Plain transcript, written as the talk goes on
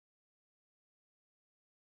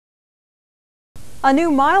A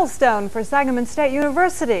new milestone for Sangamon State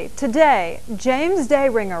University. Today, James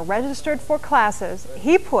Dayringer registered for classes.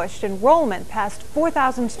 He pushed enrollment past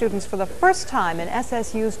 4,000 students for the first time in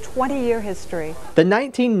SSU's 20-year history. The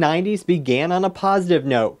 1990s began on a positive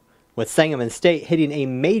note, with Sangamon State hitting a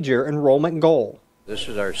major enrollment goal. This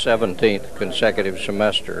is our 17th consecutive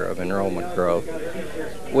semester of enrollment growth.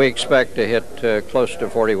 We expect to hit close to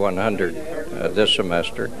 4,100 this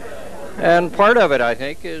semester. And part of it, I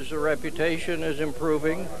think, is the reputation is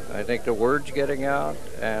improving. I think the word's getting out,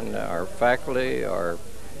 and our faculty are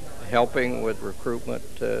helping with recruitment.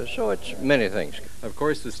 So it's many things. Of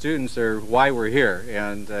course, the students are why we're here,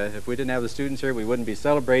 and if we didn't have the students here, we wouldn't be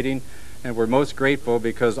celebrating. And we're most grateful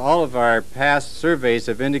because all of our past surveys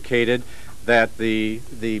have indicated that the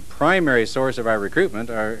primary source of our recruitment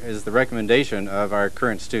is the recommendation of our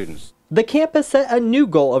current students. The campus set a new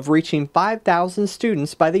goal of reaching 5,000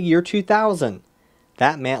 students by the year 2000.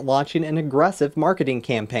 That meant launching an aggressive marketing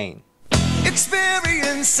campaign.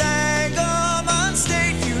 Experience Sangamon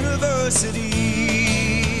State University.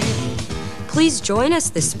 Please join us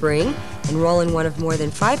this spring. Enroll in one of more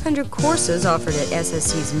than 500 courses offered at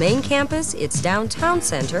SSU's main campus, its downtown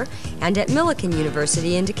center, and at Millikan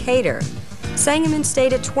University in Decatur. Sangamon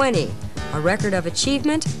State at 20. A record of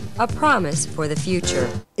achievement, a promise for the future.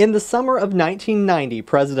 In the summer of 1990,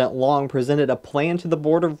 President Long presented a plan to the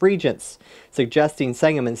Board of Regents, suggesting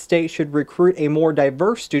Sangamon State should recruit a more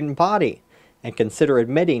diverse student body and consider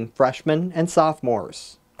admitting freshmen and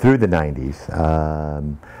sophomores. Through the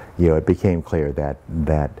 90s, it became clear that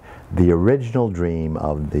the original dream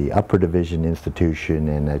of the upper division institution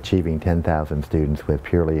and achieving 10,000 students with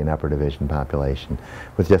purely an upper division population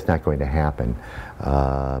was just not going to happen.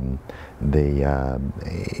 And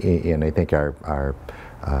I think our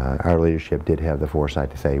leadership did have the foresight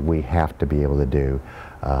to say we have to be able to do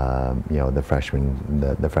the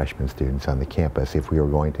freshman students on the campus if we were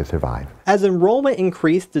going to survive. As enrollment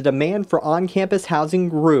increased, the demand for on-campus housing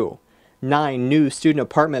grew. 9 new student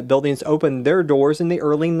apartment buildings opened their doors in the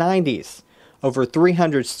early 90s. Over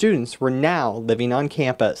 300 students were now living on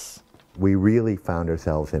campus. We really found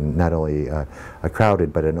ourselves in not only a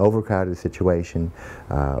crowded but an overcrowded situation.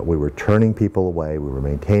 We were turning people away, we were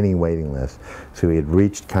maintaining waiting lists, so we had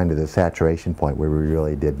reached kind of the saturation point where we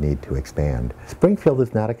really did need to expand. Springfield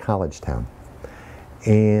is not a college town,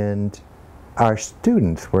 and our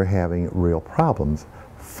students were having real problems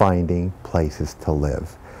finding places to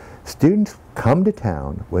live. Students come to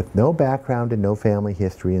town with no background and no family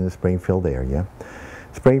history in the Springfield area.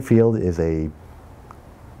 Springfield is a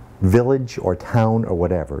village or town or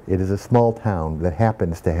whatever. It is a small town that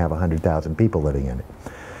happens to have 100,000 people living in it.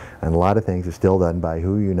 And a lot of things are still done by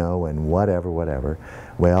who you know and whatever.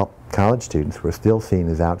 Well, college students were still seen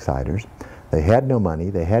as outsiders. They had no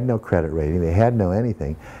money, they had no credit rating, they had no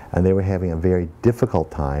anything, and they were having a very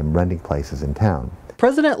difficult time renting places in town.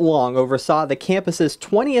 President Long oversaw the campus's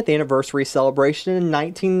 20th anniversary celebration in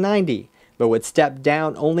 1990, but would step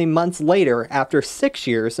down only months later after 6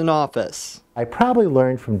 years in office. I probably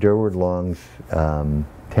learned from Durward Long's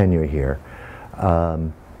tenure here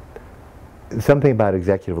something about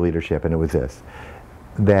executive leadership, and it was this: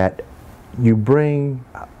 that you bring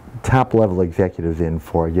top-level executives in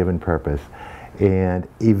for a given purpose, and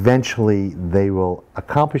eventually they will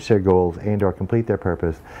accomplish their goals and or complete their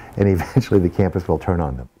purpose, and eventually the campus will turn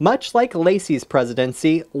on them. Much like Lacey's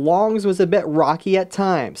presidency, Long's was a bit rocky at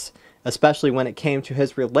times, especially when it came to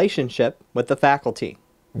his relationship with the faculty.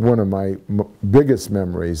 One of my biggest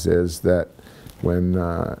memories is that when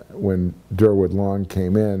Durward Long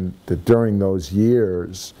came in, that during those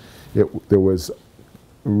years there was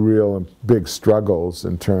real big struggles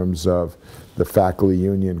in terms of the faculty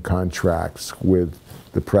union contracts with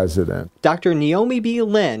the president. Dr. Naomi B.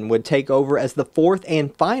 Lynn would take over as the 4th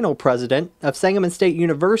and final president of Sangamon State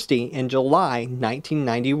University in July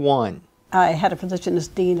 1991. I had a position as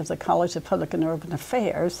Dean of the College of Public and Urban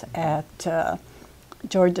Affairs at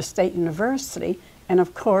Georgia State University, and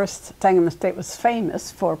of course Sangamon State was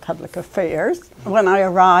famous for public affairs. When I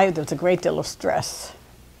arrived, there was a great deal of stress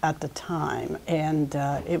at the time, and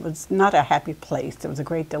it was not a happy place. There was a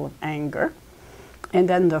great deal of anger. And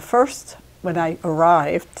then when I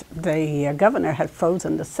arrived, the governor had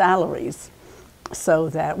frozen the salaries so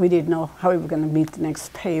that we didn't know how we were going to meet the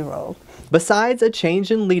next payroll. Besides a change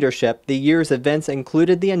in leadership, the year's events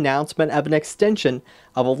included the announcement of an extension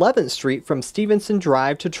of 11th Street from Stevenson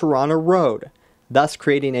Drive to Toronto Road, thus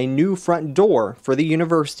creating a new front door for the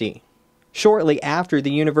university. Shortly after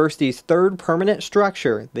the university's 3rd permanent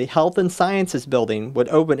structure, the Health and Sciences Building would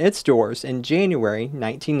open its doors in January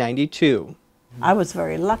 1992. I was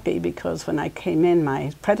very lucky because when I came in,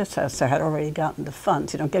 my predecessor had already gotten the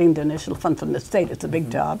funds. You know, getting the initial fund from the state, it's a big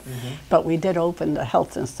job. But we did open the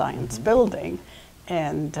Health and Science building,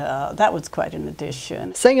 and that was quite an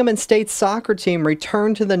addition. Sangamon State's soccer team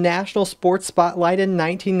returned to the national sports spotlight in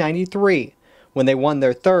 1993 when they won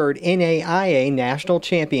their third NAIA national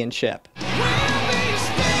championship.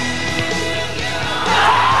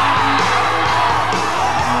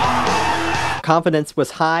 Confidence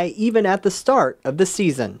was high even at the start of the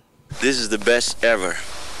season. This is the best ever,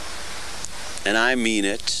 and I mean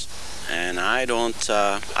it. And I don't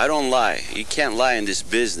lie. You can't lie in this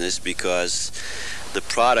business because the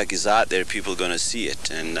product is out there. People are going to see it.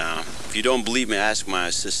 And if you don't believe me, ask my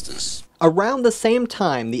assistants. Around the same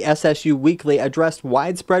time, the SSU Weekly addressed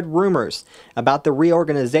widespread rumors about the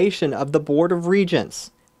reorganization of the Board of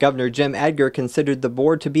Regents. Governor Jim Edgar considered the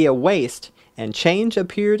board to be a waste, and change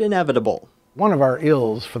appeared inevitable. One of our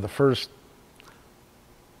ills for the first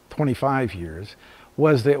 25 years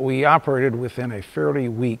was that we operated within a fairly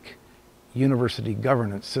weak university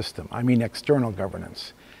governance system. I mean external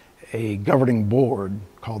governance. A governing board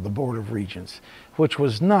called the Board of Regents, which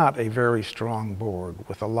was not a very strong board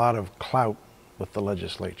with a lot of clout with the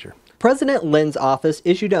legislature. President Lynn's office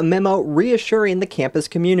issued a memo reassuring the campus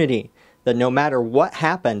community that no matter what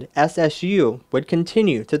happened, SSU would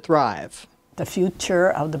continue to thrive. The future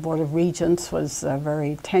of the Board of Regents was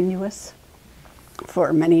very tenuous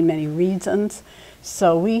for many, many reasons.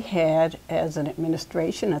 So we had, as an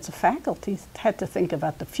administration, as a faculty, had to think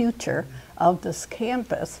about the future of this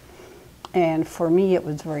campus. And for me, it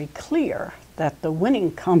was very clear that the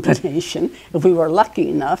winning combination, if we were lucky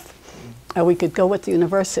enough, we could go with the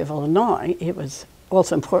University of Illinois. It was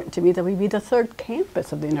also important to me that we be the third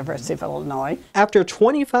campus of the University of Illinois. After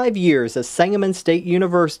 25 years at Sangamon State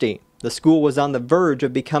University, the school was on the verge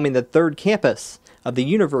of becoming the third campus of the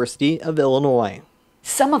University of Illinois.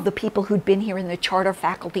 Some of the people who'd been here in the charter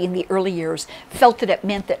faculty in the early years felt that it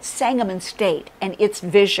meant that Sangamon State and its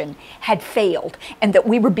vision had failed and that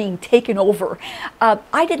we were being taken over.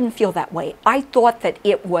 I didn't feel that way. I thought that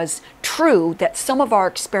it was true that some of our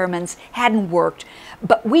experiments hadn't worked,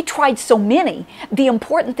 but we tried so many. The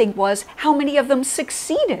important thing was how many of them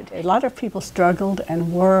succeeded. A lot of people struggled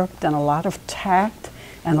and worked, and a lot of tact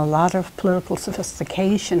and a lot of political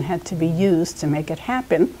sophistication had to be used to make it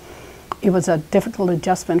happen. It was a difficult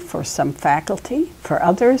adjustment for some faculty. For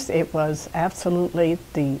others, it was absolutely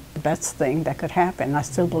the best thing that could happen. I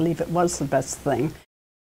still believe it was the best thing.